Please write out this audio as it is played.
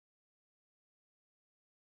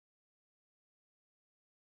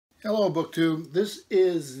Hello, BookTube. This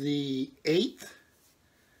is the 8th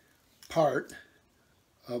part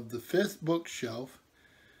of the 5th bookshelf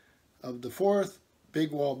of the 4th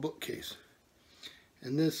Big Wall bookcase.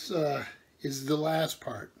 And this is the last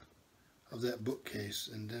part of that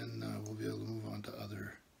bookcase, and then we'll be able to move on to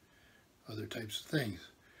other types of things.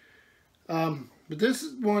 But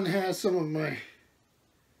this one has some of my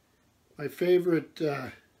favorite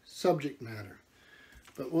subject matter.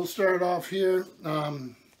 But we'll start off here.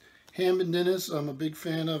 Hammond Dennis, I'm a big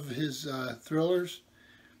fan of his thrillers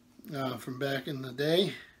from back in the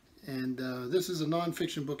day. And this is a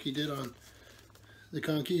non-fiction book he did on the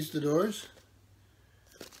conquistadors.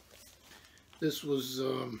 This was,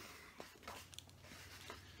 there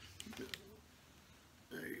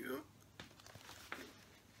you go,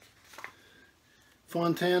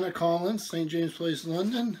 Fontana Collins, St. James Place,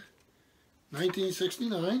 London,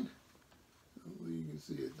 1969. Oh, you can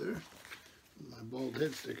see it there. My bald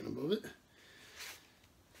head sticking above it.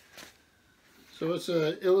 So it's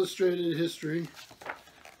an illustrated history,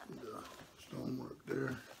 stonework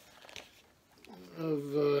there,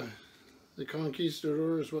 of the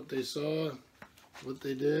conquistadors, what they saw, what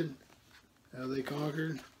they did, how they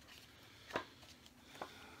conquered,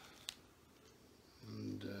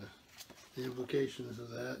 and the implications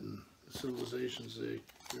of that, and the civilizations they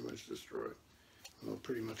pretty much destroyed. Well,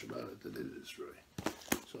 pretty much about it that they did destroy.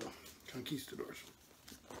 So, conquistadors.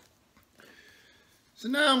 So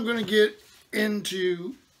now I'm going to get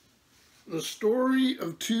into the story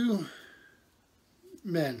of two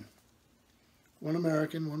men, one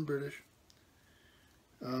American, one British.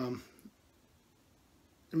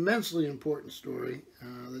 Immensely important story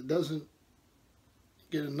that doesn't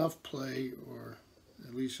get enough play, or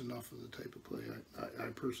at least enough of the type of play I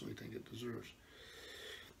personally think it deserves.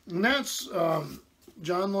 And that's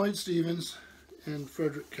John Lloyd Stephens and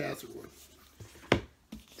Frederick Catherwood.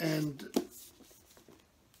 And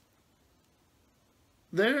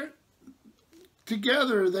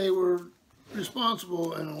together they were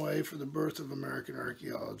responsible in a way for the birth of American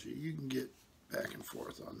archaeology. You can get back and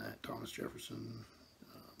forth on that. Thomas Jefferson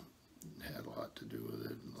had a lot to do with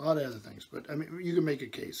it, a lot of other things, but I mean, you can make a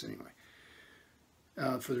case anyway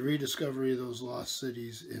for the rediscovery of those lost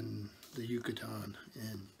cities in the Yucatan,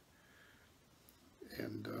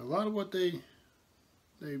 and a lot of what they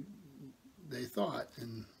thought,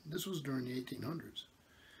 and this was during the 1800s.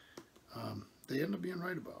 They ended up being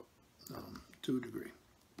right about, to a degree.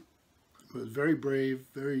 It was very brave,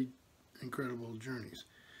 very incredible journeys.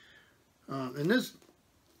 And this,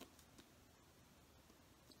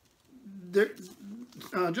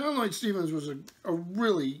 John Lloyd Stephens was a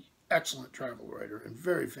really excellent travel writer and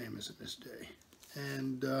very famous in his day.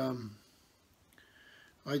 And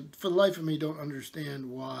I, for the life of me, don't understand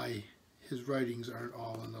why his writings aren't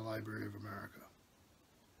all in the Library of America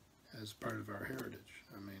as part of our heritage.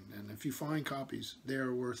 I mean, and if you find copies, they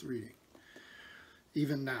are worth reading.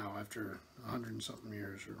 Even now, after 100 and something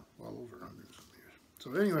years, or well over 100 and something years.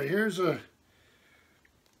 So anyway, here's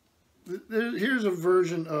a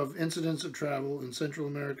version of Incidents of Travel in Central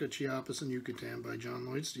America, Chiapas, and Yucatan by John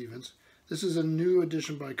Lloyd Stephens. This is a new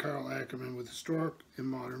edition by Carl Ackerman with historic and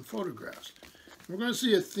modern photographs. We're going to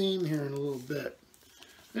see a theme here in a little bit.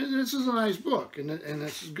 And this is a nice book, and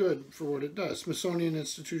this is good for what it does. Smithsonian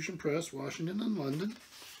Institution Press, Washington and London.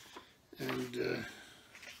 And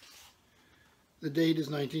the date is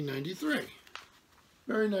 1993.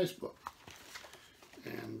 Very nice book.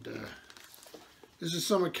 And this is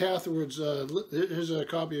some of Catherwood's, here's a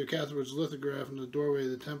copy of Catherwood's lithograph in the doorway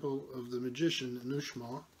of the Temple of the Magician in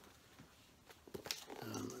Uxmal.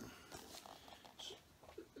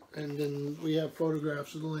 And then we have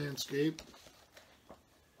photographs of the landscape.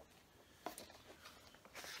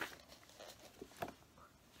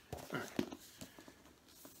 All right.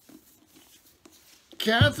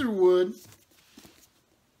 Catherwood,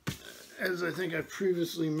 as I think I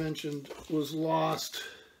previously mentioned, was lost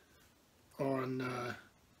on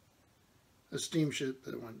a steamship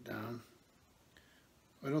that went down.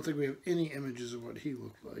 I don't think we have any images of what he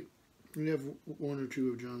looked like. We have one or two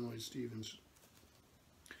of John Lloyd Stephens.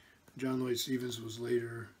 John Lloyd Stephens was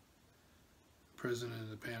later president of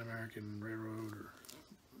the Pan American Railroad.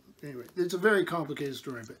 Anyway, it's a very complicated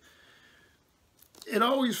story, but it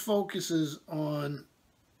always focuses on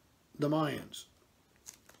the Mayans.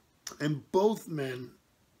 And both men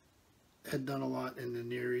had done a lot in the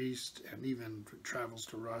Near East, and even travels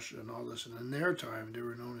to Russia and all this, and in their time they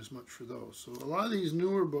were known as much for those. So a lot of these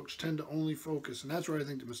newer books tend to only focus, and that's where I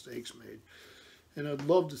think the mistake's made. And I'd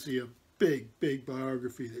love to see a big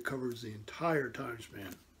biography that covers the entire time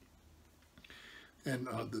span. and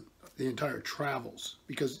the entire travels,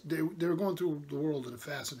 because they were going through the world in a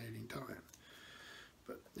fascinating time.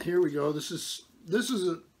 But here we go. This is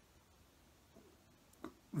a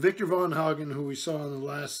Victor von Hagen, who we saw in the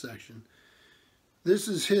last section. This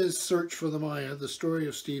is his Search for the Maya, the story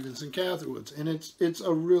of Stevens and Catherwoods, and it's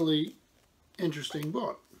a really interesting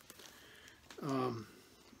book.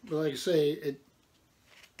 But like I say,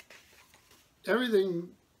 everything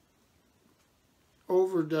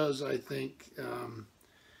overdoes, I think,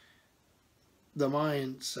 the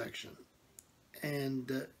Mayan section,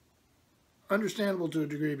 and understandable to a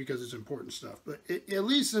degree because it's important stuff. But at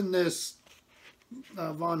least in this,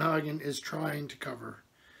 von Hagen is trying to cover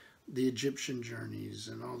the Egyptian journeys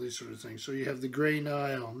and all these sort of things. So you have the Grey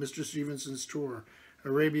Nile, Mr. Stevenson's tour,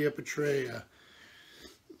 Arabia Petraea,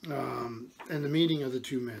 and the meeting of the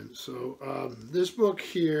two men. So this book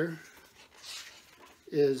here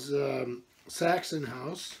is Saxon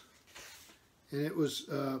House, and it was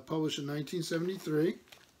published in 1973,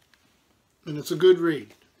 and it's a good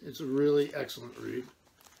read. It's a really excellent read.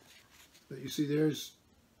 But you see, there's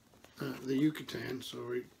the Yucatan, so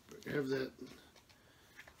we have that.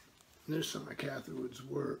 There's some of Catherwood's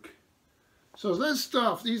work. So this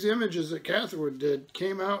stuff, these images that Catherwood did,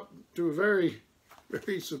 came out to a very,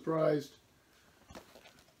 very surprised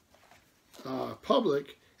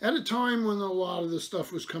public at a time when a lot of the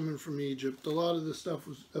stuff was coming from Egypt. A lot of the stuff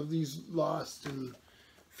was of these lost and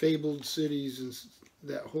fabled cities and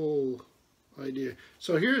that whole idea.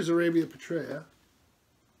 So here's Arabia Petraea.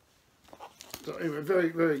 So anyway, very,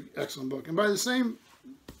 very excellent book. And by the same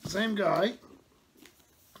guy,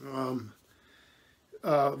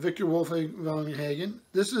 Victor Wolfgang von Hagen.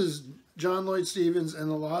 This is John Lloyd Stevens and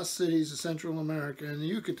the Lost Cities of Central America and the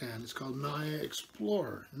Yucatan. It's called Maya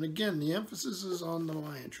Explorer. And again, the emphasis is on the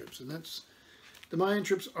Mayan trips, and the Mayan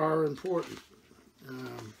trips are important.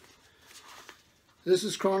 This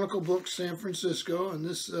is Chronicle Books, San Francisco, and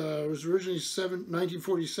this was originally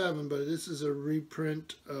 1947, but this is a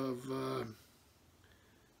reprint of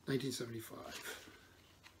 1975.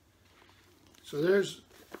 So there's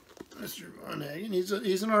Mr. von Hagen. He's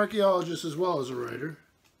an archaeologist as well as a writer.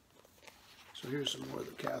 So here's some more of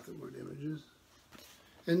the Catherwood images.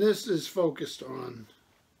 And this is focused on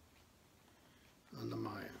the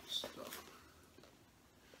Mayan stuff.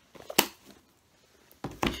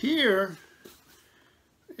 Here,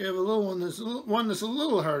 you have a little one that's a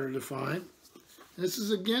little harder to find. And this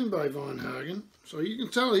is again by von Hagen. So you can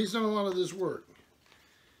tell he's done a lot of this work.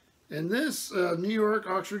 And this, New York,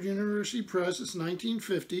 Oxford University Press, it's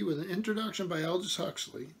 1950 with an introduction by Aldous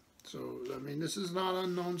Huxley. So, I mean, this is not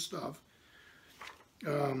unknown stuff.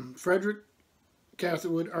 Frederick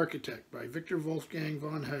Catherwood, Architect by Victor Wolfgang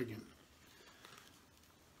von Hagen.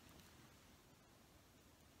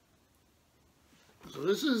 So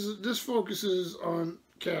this focuses on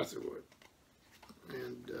Catherwood.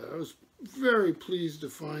 And I was very pleased to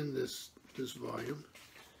find this volume.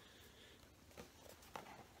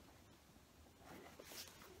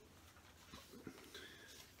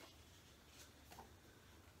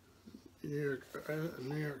 New York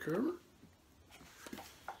Harbor,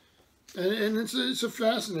 and it's a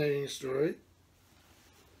fascinating story.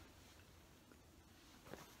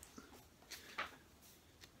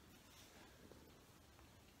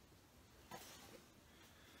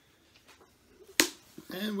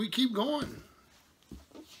 And we keep going.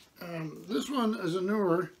 This one is a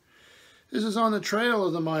newer. This is On the Trail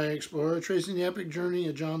of the Maya Explorer, Tracing the Epic Journey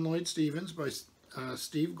of John Lloyd Stevens by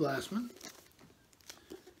Steve Glassman.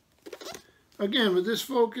 Again, with this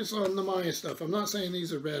focus on the Maya stuff, I'm not saying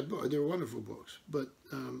these are bad books. They're wonderful books, but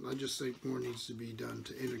I just think more needs to be done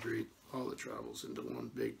to integrate all the travels into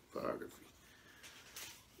one big biography.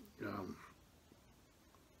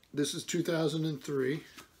 This is 2003.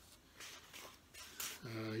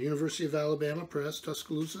 University of Alabama Press,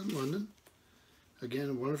 Tuscaloosa in London. Again,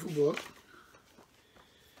 a wonderful book.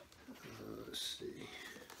 Let's see.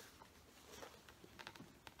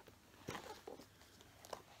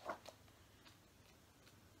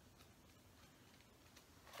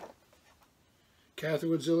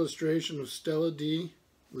 Catherwood's illustration of Stella D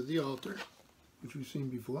with the altar, which we've seen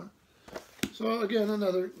before. So again,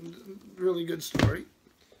 another really good story.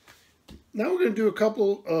 Now we're going to do a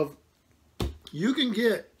couple of, you can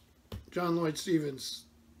get John Lloyd Stevens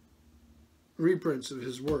reprints of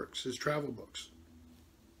his works, his travel books.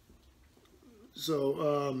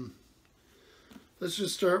 So let's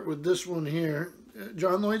just start with this one here.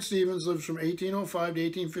 John Lloyd Stevens lives from 1805 to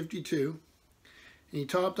 1852. And he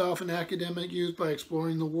topped off in academic youth by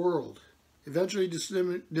exploring the world, eventually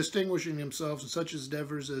distinguishing himself in such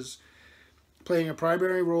endeavors as playing a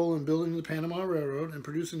primary role in building the Panama Railroad and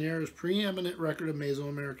producing the era's preeminent record of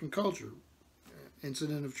Mesoamerican culture,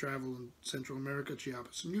 incident of travel in Central America,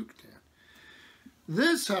 Chiapas, and Yucatan.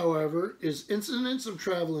 This, however, is incidents of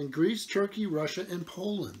travel in Greece, Turkey, Russia, and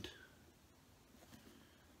Poland.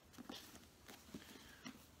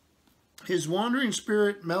 His wandering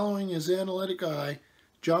spirit mellowing his analytic eye,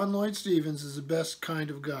 John Lloyd Stephens is the best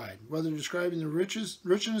kind of guide. Whether describing the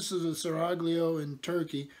richness of the seraglio in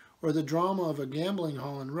Turkey or the drama of a gambling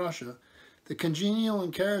hall in Russia, the congenial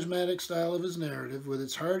and charismatic style of his narrative, with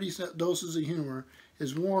its hearty doses of humor,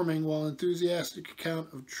 his warming while enthusiastic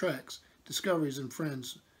account of treks, discoveries, and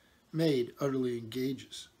friends made utterly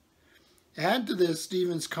engages. Add to this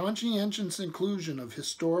Stephens' conscientious inclusion of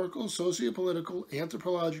historical, sociopolitical,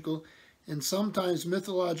 anthropological, and sometimes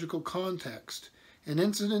mythological context, and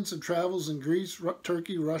incidents of travels in Greece,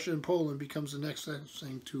 Turkey, Russia, and Poland becomes the next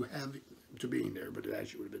thing to being there, but it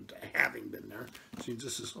actually would have been to having been there, since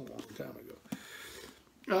this is a long time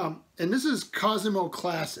ago. And this is Cosimo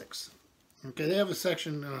Classics. Okay, they have a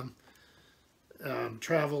section,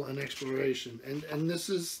 travel and exploration, and this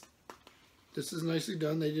is nicely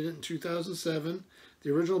done. They did it in 2007.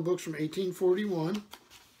 The original book's from 1841,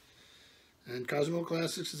 and Cosimo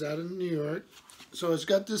Classics is out in New York. So it's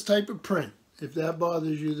got this type of print. If that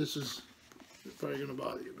bothers you, this is probably going to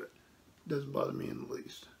bother you, but it doesn't bother me in the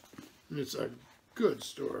least. And it's a good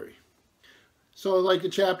story. So like the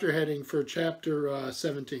chapter heading for chapter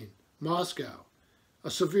 17, Moscow,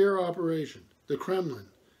 a severe operation, the Kremlin,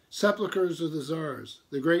 sepulchres of the czars,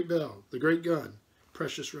 the Great Bell, the Great Gun,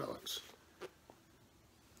 precious relics.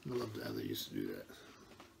 I love how they used to do that.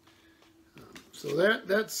 So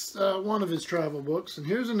that's one of his travel books. And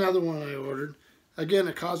here's another one I ordered. Again,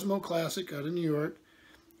 a Cosmo Classic out of New York.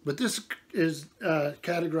 But this is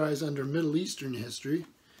categorized under Middle Eastern history.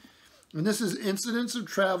 And this is Incidents of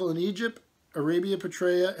Travel in Egypt, Arabia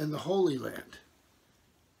Petraea, and the Holy Land.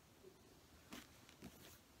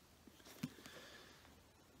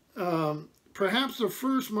 Perhaps the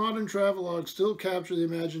first modern travelogues still capture the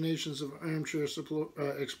imaginations of armchair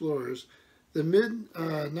explorers. The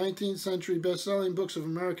mid-19th century best-selling books of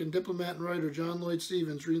American diplomat and writer John Lloyd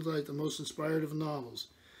Stephens read like the most inspired of novels.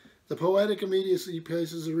 The poetic immediacy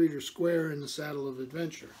places the reader square in the saddle of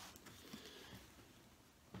adventure.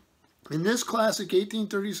 In this classic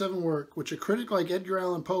 1837 work, which a critic like Edgar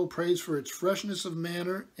Allan Poe praised for its freshness of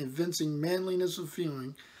manner and evincing manliness of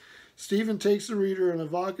feeling, Stephens takes the reader on an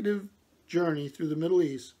evocative journey through the Middle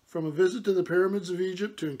East, from a visit to the pyramids of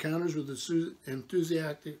Egypt to encounters with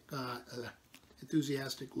enthusiastic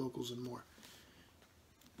locals and more.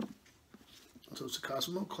 So it's a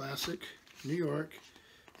Cosmo Classic, New York,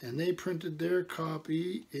 and they printed their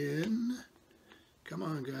copy in, come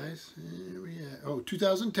on guys, here we are. Oh,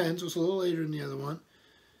 2010, so it's a little later than the other one.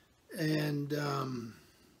 And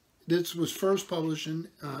this was first published in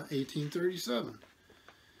 1837.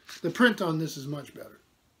 The print on this is much better.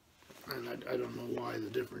 And I don't know why the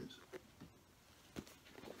difference.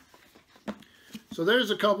 So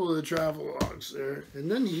there's a couple of the travel logs there.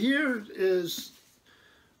 And then here is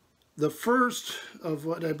the first of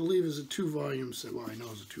what I believe is a 2-volume set. Well, I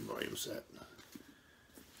know it's a 2-volume set.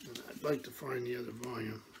 And I'd like to find the other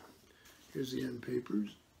volume. Here's the end papers.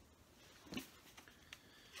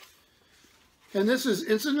 And this is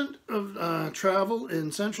Incident of Travel in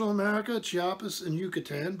Central America, Chiapas, and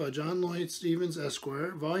Yucatan by John Lloyd Stephens,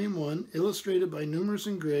 Esquire, Volume 1, illustrated by numerous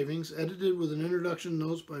engravings, edited with an introduction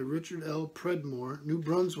notes by Richard L. Predmore, New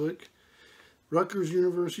Brunswick, Rutgers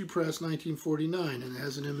University Press, 1949. And it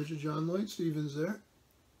has an image of John Lloyd Stephens there.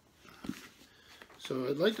 So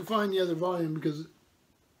I'd like to find the other volume, because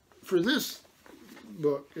for this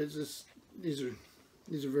book, it's just, these are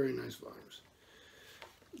very nice volumes.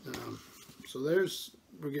 So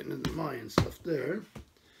we're getting into Mayan stuff there.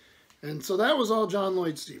 And so that was all John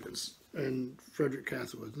Lloyd Stephens and Frederick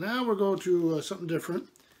Catherwood. Now we're going to something different.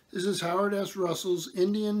 This is Howard S. Russell's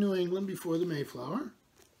Indian New England Before the Mayflower.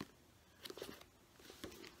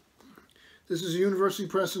 This is University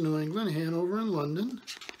Press in New England, Hanover and London.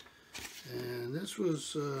 And this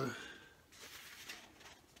was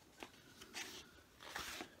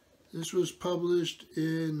published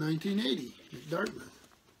in 1980 at Dartmouth.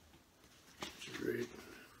 Great.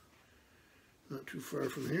 Not too far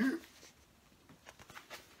from here.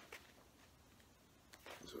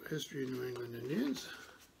 So, History of New England Indians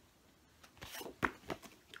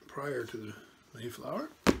prior to the Mayflower.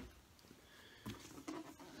 And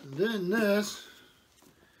then this,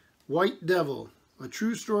 White Devil, a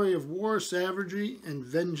true story of war, savagery, and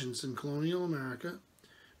vengeance in colonial America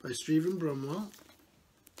by Stephen Brumwell.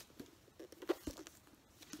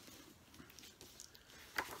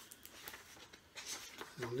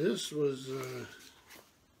 And this was, let's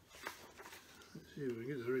see if we can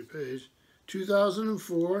get to the right page,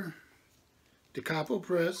 2004, Da Capo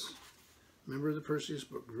Press, member of the Perseus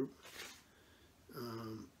Book Group.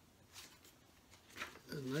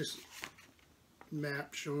 A nice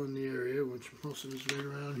map showing the area, which most of it's right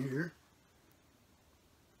around here.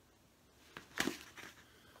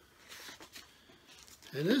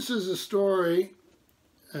 And this is a story.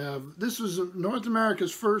 This was North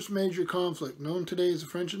America's first major conflict, known today as the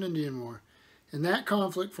French and Indian War. In that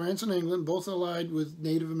conflict, France and England, both allied with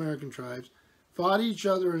Native American tribes, fought each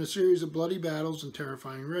other in a series of bloody battles and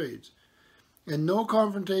terrifying raids. And no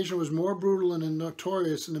confrontation was more brutal and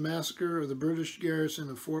notorious than the massacre of the British garrison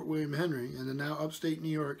of Fort William Henry and the now upstate New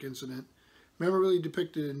York incident, memorably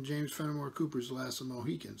depicted in James Fenimore Cooper's Last of the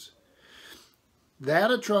Mohicans.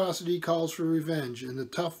 That atrocity calls for revenge, and the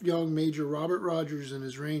tough young Major Robert Rogers and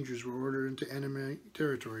his Rangers were ordered into enemy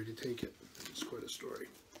territory to take it. It's quite a story.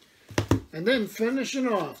 And then finishing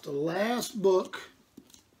off, the last book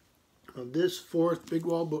of this fourth Big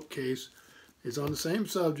Wall bookcase is on the same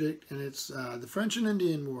subject, and it's The French and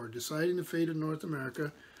Indian War, Deciding the Fate of North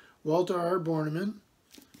America, Walter R. Bornemann.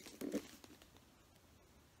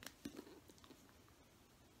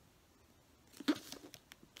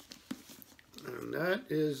 And that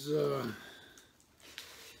is,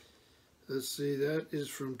 let's see, that is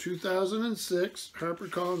from 2006,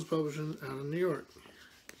 HarperCollins Publishing out of New York.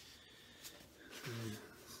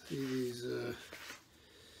 See these,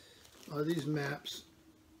 these maps.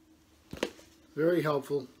 Very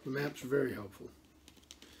helpful. The maps are very helpful.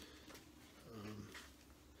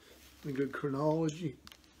 A good chronology.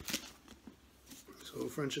 So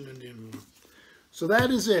French and Indian War. So that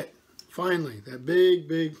is it. Finally, that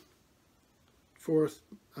big fourth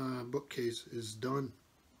bookcase is done.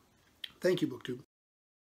 Thank you, BookTube.